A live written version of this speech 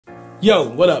Yo,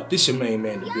 what up? This your main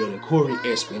man in the building, Cory.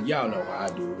 Y'all know how I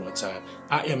do it one time.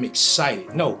 I am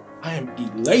excited. No, I am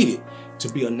elated to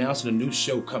be announcing a new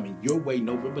show coming your way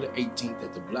November the 18th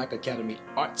at the Black Academy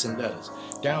Arts and Letters,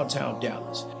 downtown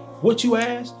Dallas. What you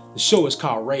asked? The show is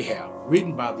called Rahab,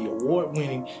 written by the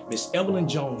award-winning Miss Evelyn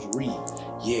Jones-Reed,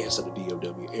 yes, of the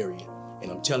DFW area. And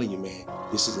I'm telling you, man,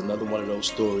 this is another one of those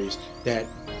stories that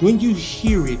when you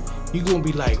hear it, you're gonna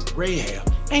be like,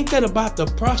 Rahab, ain't that about the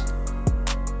prostitute?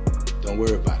 Don't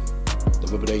worry about it.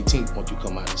 November the 18th, won't you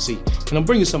come out and see? And I'm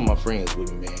bringing some of my friends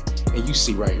with me, man. And you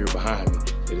see right here behind me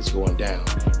that it's going down.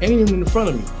 And even in front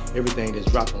of me, everything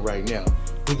that's dropping right now.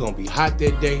 We're gonna be hot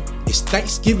that day. It's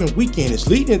Thanksgiving weekend. It's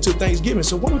leading into Thanksgiving.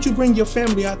 So why don't you bring your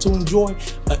family out to enjoy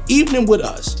an evening with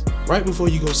us right before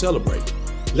you go celebrate.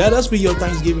 Let us be your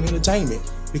Thanksgiving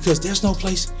entertainment, because there's no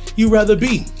place you'd rather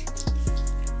be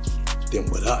than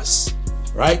with us,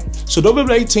 right? So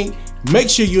November 18th, make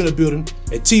sure you're in the building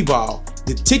at T-Ball.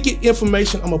 The ticket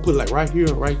information, I'm gonna put it like right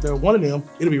here, right there. One of them,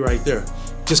 it'll be right there.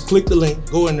 Just click the link,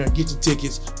 go in there, get your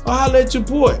tickets, or holler at your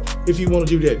boy if you wanna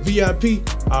do that. VIP,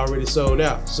 I already sold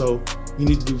out. So you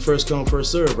need to do first come,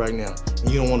 first serve right now.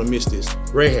 And you don't wanna miss this.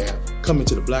 Rahab, coming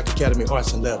to the Black Academy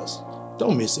Arts and Letters.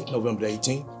 Don't miss it, November the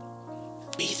 18th.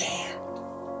 Be there,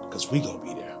 because we gonna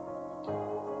be there.